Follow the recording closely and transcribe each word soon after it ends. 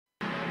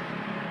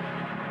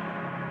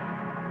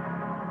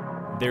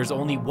There's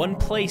only one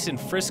place in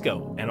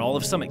Frisco and all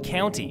of Summit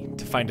County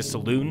to find a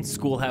saloon,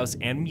 schoolhouse,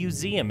 and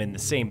museum in the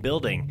same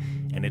building,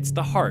 and it's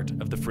the heart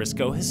of the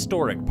Frisco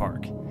Historic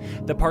Park.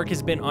 The park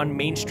has been on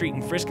Main Street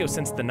in Frisco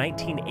since the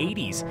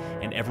 1980s,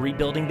 and every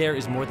building there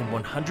is more than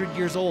 100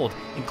 years old,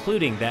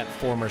 including that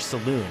former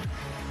saloon.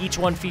 Each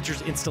one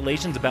features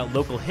installations about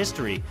local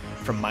history,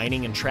 from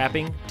mining and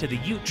trapping to the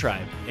Ute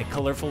Tribe and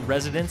colorful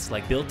residents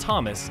like Bill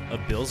Thomas of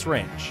Bill's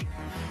Ranch.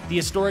 The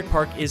historic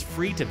park is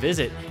free to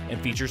visit and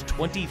features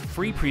 20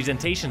 free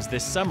presentations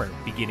this summer,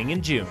 beginning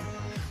in June.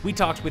 We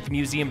talked with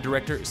museum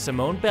director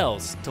Simone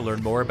Belz to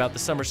learn more about the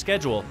summer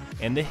schedule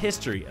and the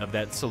history of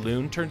that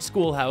saloon turned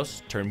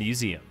schoolhouse turned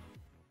museum.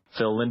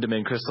 Phil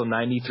Lindeman, Krystal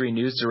 93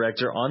 News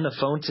Director, on the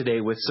phone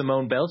today with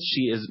Simone Belz.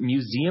 She is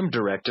museum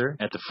director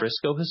at the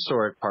Frisco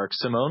Historic Park.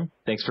 Simone,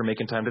 thanks for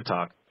making time to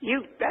talk.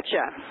 You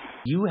betcha.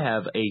 You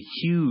have a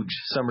huge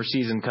summer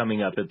season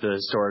coming up at the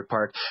Historic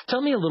Park.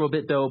 Tell me a little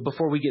bit, though,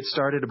 before we get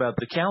started about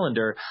the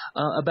calendar,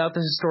 about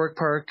the Historic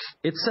Park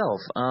itself.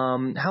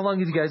 How long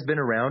have you guys been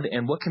around,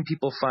 and what can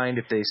people find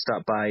if they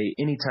stop by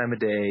any time of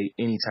day,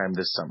 any time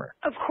this summer?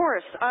 Of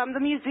course. The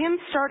museum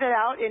started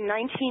out in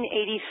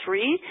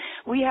 1983.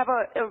 We have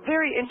a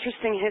very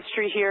interesting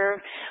history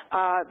here.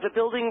 The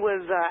building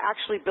was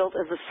actually built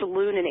as a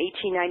saloon in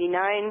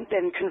 1899,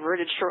 then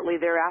converted shortly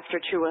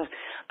thereafter to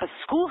a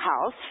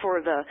schoolhouse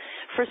for the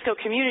Frisco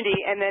community,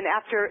 and then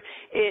after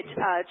it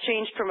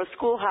changed from a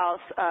schoolhouse,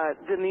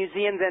 the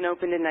museum then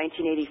opened in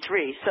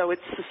 1983. So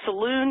it's a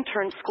saloon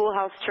turned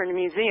schoolhouse turned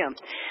museum.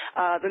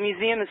 The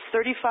museum is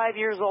 35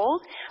 years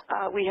old.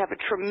 We have a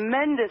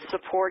tremendous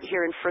support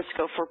here in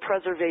Frisco for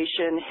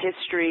preservation,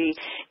 history,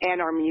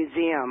 and our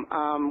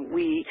museum.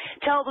 We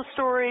tell the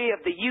story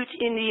of the Ute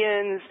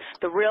Indians,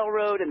 the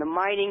railroad and the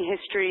mining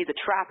history, the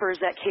trappers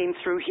that came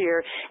through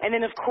here, and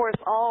then of course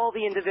all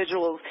the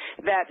individuals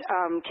that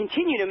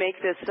continue to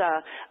make this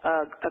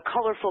a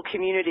colorful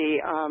community,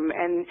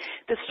 and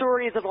the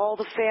stories of all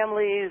the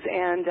families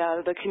and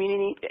the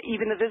community,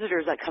 even the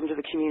visitors that come to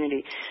the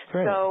community.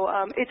 Great. So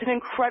it's an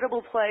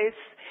incredible place.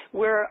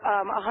 We're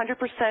 100%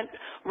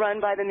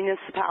 run by the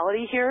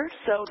municipality here,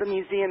 so the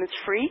museum is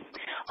free.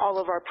 All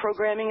of our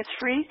programming is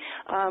free.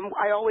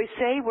 I always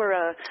say we're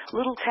a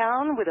little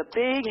town with a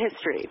big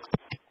history.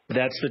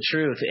 That's the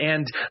truth.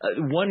 And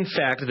one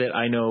fact that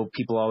I know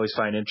people always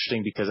find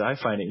interesting, because I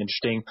find it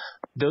interesting,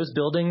 those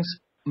buildings,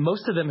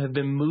 most of them have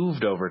been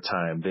moved over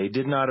time. They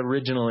did not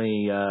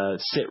originally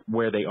sit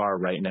where they are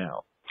right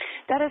now.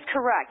 That is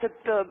correct.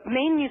 The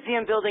main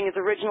museum building is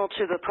original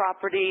to the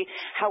property.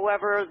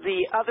 However,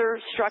 the other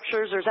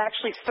structures, there's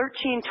actually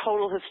 13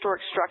 total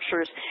historic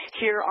structures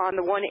here on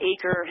the 1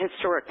 acre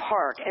historic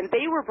park. And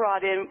they were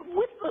brought in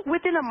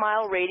within a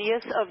mile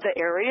radius of the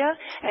area,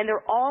 and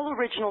they're all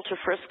original to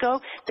Frisco.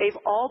 They've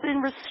all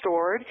been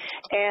restored,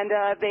 and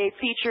they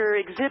feature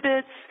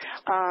exhibits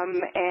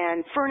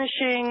and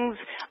furnishings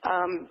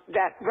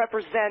that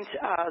represent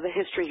the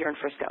history here in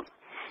Frisco.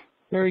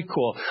 Very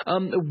cool.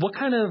 What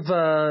kind of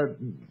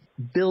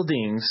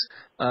buildings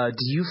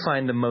do you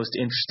find the most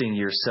interesting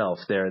yourself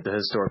there at the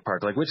Historic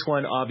Park? Like, which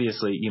one,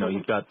 obviously, you know,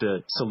 you've got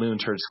the saloon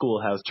turned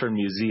schoolhouse turned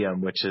museum,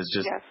 which is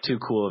just too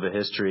cool of a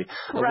history.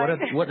 Right.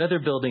 What other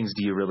buildings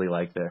do you really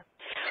like there?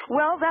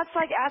 Well, that's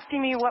like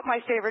asking me what my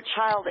favorite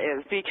child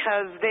is,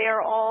 because they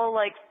are all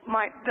like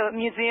the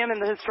museum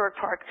and the historic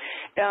park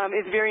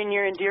is very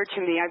near and dear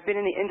to me. I've been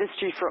in the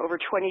industry for over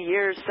 20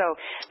 years, so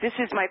this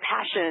is my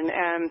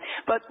passion.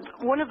 But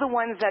one of the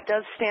ones that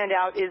does stand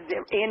out is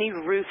the Annie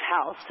Ruth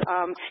House.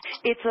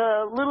 It's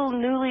a little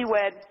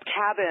newlywed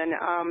cabin,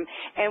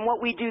 and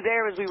what we do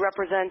there is we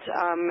represent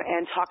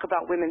and talk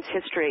about women's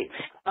history.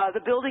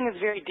 The building is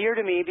very dear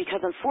to me because,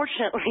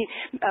 unfortunately,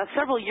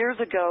 several years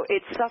ago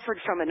it suffered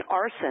from an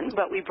arson,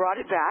 but we brought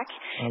it back.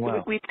 Oh,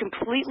 wow. We've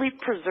completely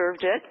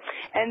preserved it.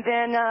 And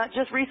then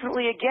just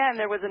recently, again,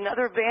 there was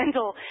another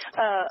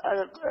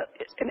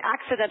an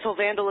accidental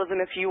vandalism,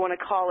 if you want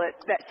to call it.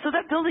 So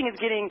that building is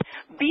getting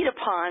beat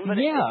upon. But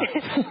yeah.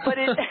 But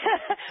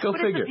Go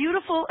figure.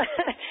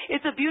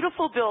 It's a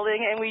beautiful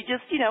building, and we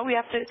just, we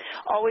have to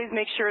always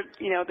make sure,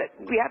 that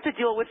we have to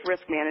deal with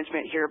risk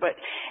management here.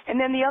 And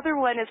then the other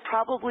one is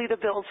probably the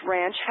Bill's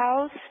Ranch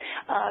house.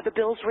 The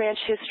Bill's Ranch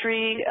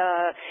history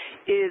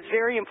is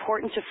very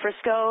important to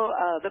Frisco.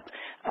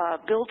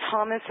 Bill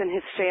Thomas and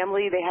his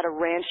family, they had a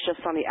ranch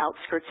just on the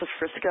outskirts of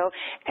Frisco,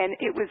 and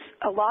it was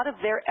a lot of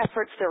their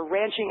efforts, their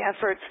ranching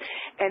efforts,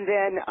 and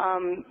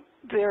then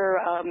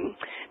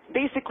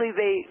basically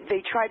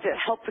they tried to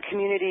help the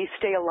community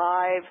stay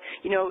alive.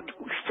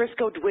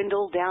 Frisco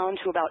dwindled down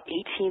to about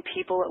 18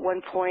 people at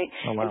one point.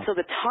 Oh, wow. And so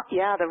the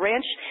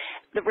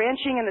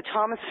ranching and the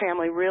Thomas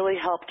family really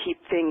helped keep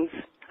things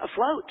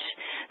afloat.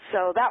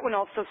 So that one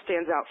also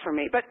stands out for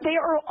me. But they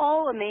are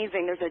all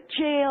amazing. There's a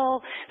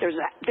jail.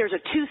 There's a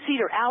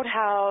 2-seater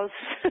outhouse.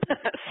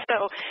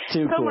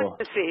 so cool. much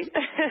to see.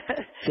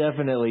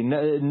 Definitely.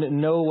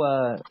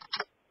 No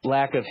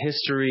lack of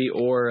history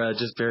or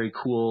just very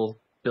cool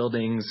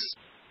buildings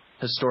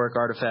historic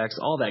artifacts,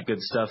 all that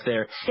good stuff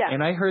there. Yeah.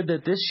 And I heard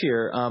that this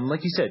year,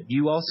 like you said,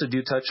 you also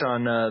do touch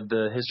on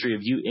the history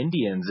of Ute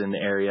Indians in the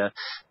area.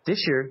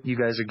 This year, you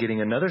guys are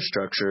getting another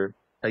structure,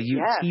 a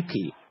Ute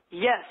teepee.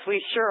 Yes, we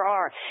sure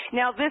are.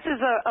 Now, this is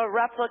a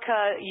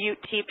replica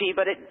Ute teepee,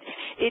 but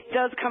it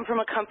does come from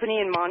a company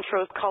in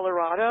Montrose,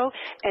 Colorado,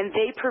 and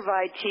they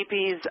provide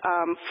teepees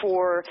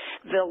for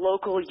the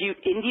local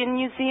Ute Indian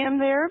Museum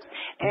there,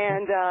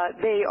 and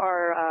they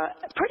are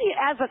pretty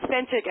as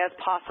authentic as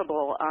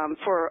possible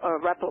for a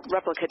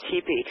replica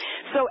teepee.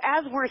 So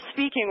as we're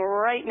speaking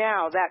right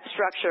now, that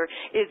structure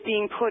is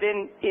being put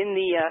in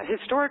the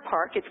historic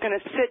park. It's going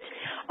to sit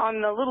on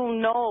the little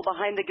knoll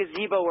behind the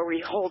gazebo where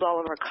we hold all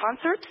of our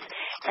concerts.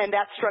 And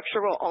that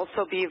structure will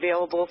also be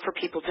available for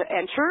people to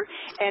enter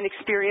and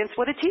experience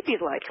what a teepee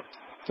is like.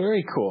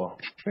 Very cool.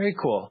 Very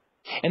cool.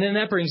 And then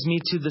that brings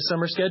me to the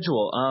summer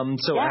schedule.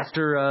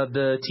 After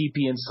the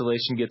teepee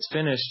installation gets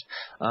finished,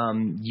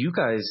 you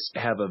guys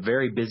have a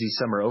very busy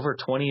summer, over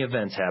 20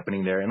 events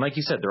happening there. And like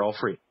you said, they're all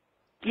free.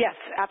 Yes,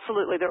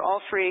 absolutely. They're all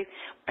free,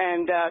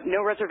 and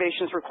no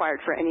reservations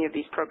required for any of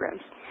these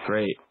programs.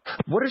 Great.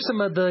 What are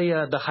some of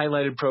the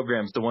highlighted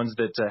programs, the ones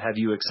that have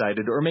you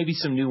excited, or maybe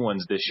some new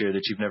ones this year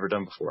that you've never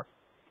done before?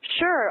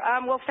 Sure.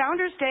 Well,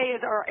 Founders Day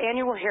is our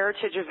annual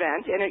heritage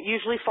event, and it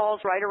usually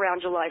falls right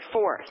around July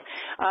 4th.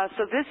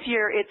 So this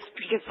year, it's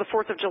because the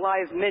 4th of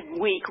July is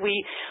midweek,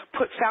 we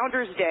put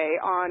Founders Day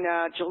on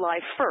July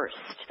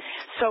 1st.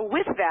 So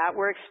with that,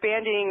 we're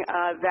expanding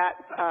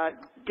that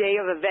day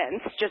of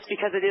events just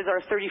because it is our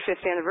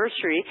 35th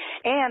anniversary,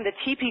 and the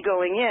teepee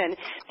going in.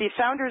 The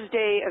Founders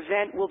Day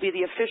event will be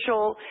the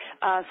official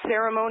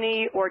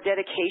ceremony or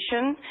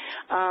dedication.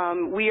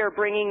 We are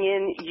bringing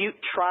in Ute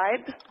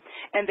Tribe,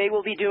 and they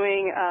will be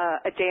doing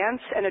a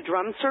dance and a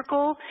drum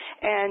circle,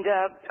 and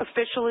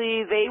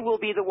officially they will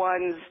be the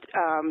ones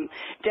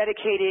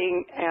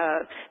dedicating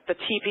the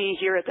teepee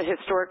here at the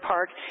Historic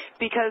Park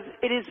because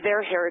it is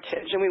their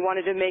heritage, and we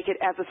wanted to make it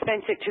as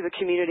authentic to the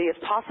community as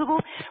possible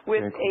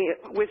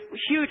with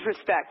huge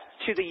respect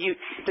to the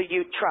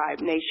Ute Tribe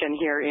Nation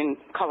here in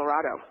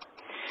Colorado.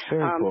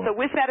 Very cool. So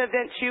with that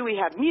event, too, we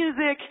have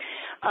music.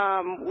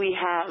 We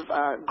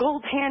have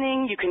gold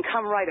panning. You can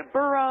come ride a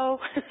burro.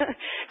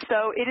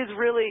 So it is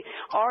really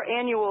our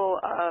annual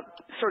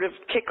sort of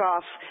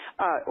kickoff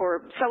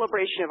or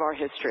celebration of our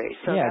history.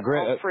 So that's great.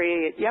 all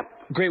free. Yep.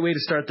 Great way to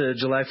start the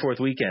July 4th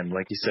weekend,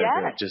 like you said.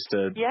 Yes. Just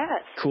a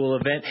cool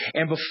event.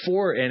 And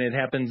it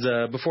happens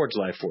before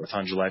July 4th,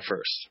 on July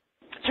 1st.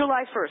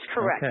 July 1st,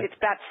 correct. Okay. It's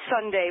that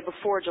Sunday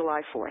before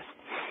July 4th.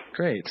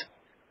 Great.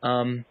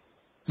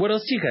 What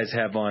else do you guys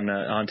have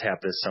on tap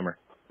this summer?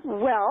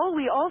 Well,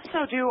 we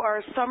also do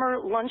our summer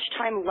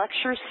lunchtime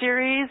lecture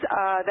series.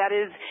 That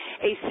is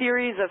a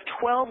series of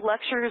 12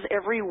 lectures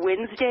every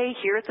Wednesday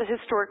here at the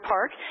Historic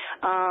Park.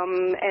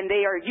 And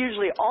they are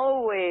usually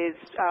always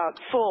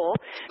full.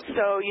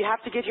 So you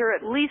have to get here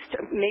at least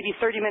maybe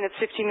 30 minutes,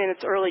 15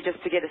 minutes early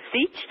just to get a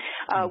seat.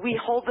 We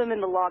hold them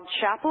in the log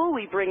chapel.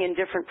 We bring in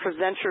different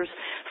presenters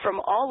from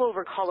all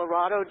over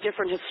Colorado,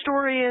 different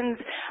historians.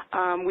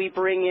 We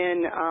bring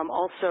in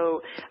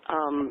also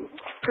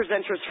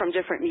presenters from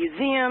different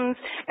museums.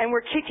 And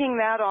we're kicking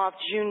that off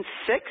June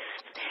 6th.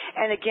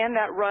 And again,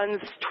 that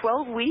runs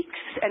 12 weeks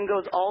and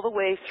goes all the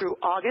way through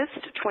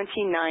August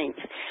 29th.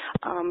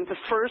 The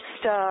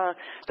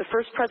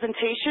first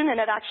presentation, and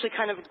it actually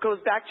kind of goes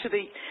back to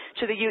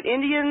the Ute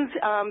Indians.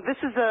 This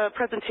is a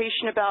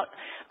presentation about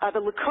the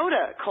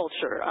Lakota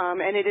culture,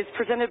 and it is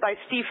presented by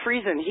Steve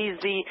Friesen.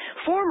 He's the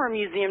former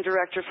museum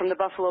director from the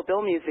Buffalo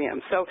Bill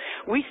Museum. So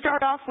we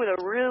start off with a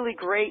really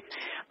great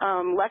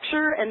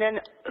lecture, and then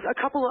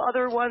a couple of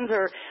other ones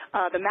are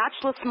the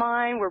Matchless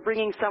Mine. We're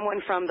bringing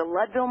someone from the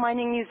Leadville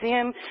Mining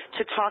Museum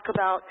to talk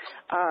about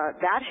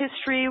that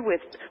history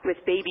with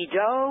Baby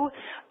Doe.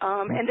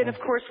 And then, of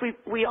course,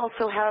 we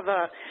also have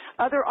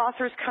other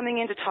authors coming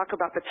in to talk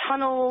about the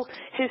tunnel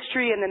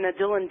history and then the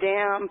Dillon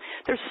Dam.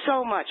 There's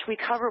so much. We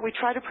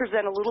try to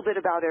present a little bit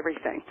about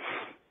everything.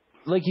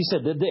 Like you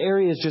said, the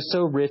area is just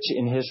so rich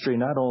in history,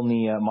 not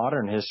only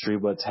modern history,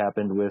 what's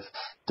happened with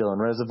Dillon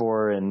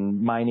Reservoir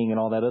and mining and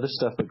all that other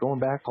stuff, but going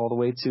back all the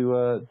way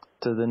to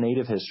the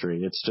native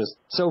history. It's just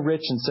so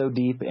rich and so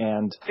deep,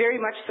 and very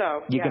much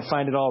so. You can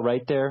find it all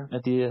right there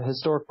at the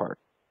Historic Park.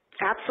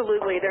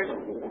 Absolutely.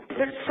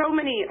 There's so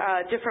many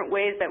different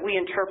ways that we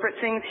interpret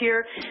things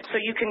here. So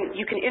you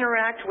can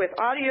interact with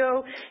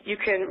audio, you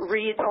can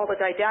read all the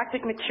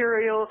didactic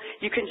material,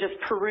 you can just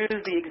peruse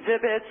the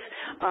exhibits,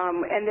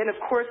 and then of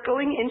course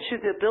going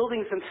into the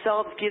buildings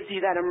themselves gives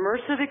you that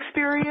immersive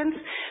experience.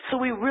 So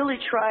we really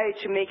try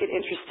to make it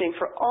interesting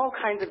for all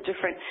kinds of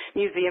different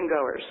museum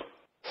goers.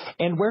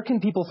 And where can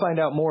people find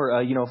out more,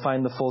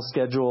 find the full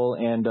schedule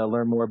and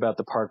learn more about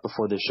the park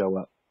before they show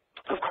up?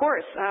 Of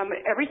course.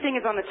 Everything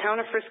is on the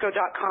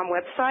townoffrisco.com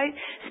website,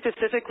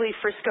 specifically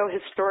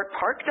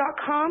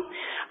friscohistoricpark.com.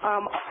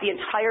 The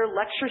entire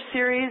lecture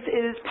series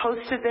is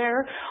posted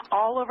there.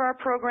 All of our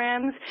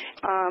programs,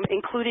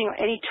 including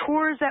any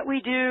tours that we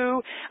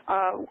do,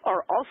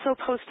 are also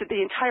posted.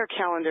 The entire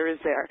calendar is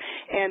there.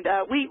 And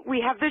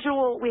we have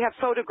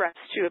photographs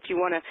too if you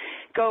want to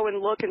go and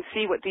look and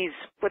see what these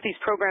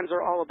programs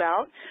are all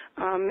about.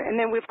 And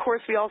then of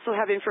course we also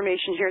have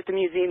information here at the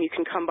museum. You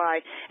can come by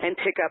and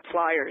pick up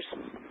flyers.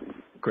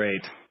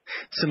 Great.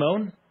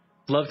 Simone,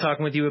 love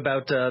talking with you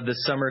about the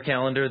summer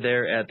calendar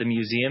there at the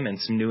museum and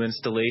some new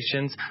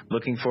installations.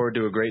 Looking forward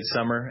to a great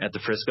summer at the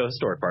Frisco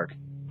Historic Park.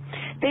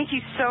 Thank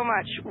you so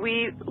much.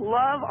 We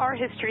love our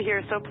history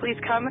here, so please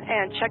come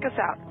and check us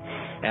out.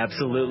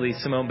 Absolutely.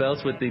 Simone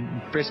Belz with the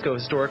Frisco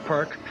Historic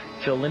Park.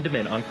 Phil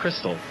Lindemann on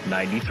Krystal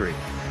 93.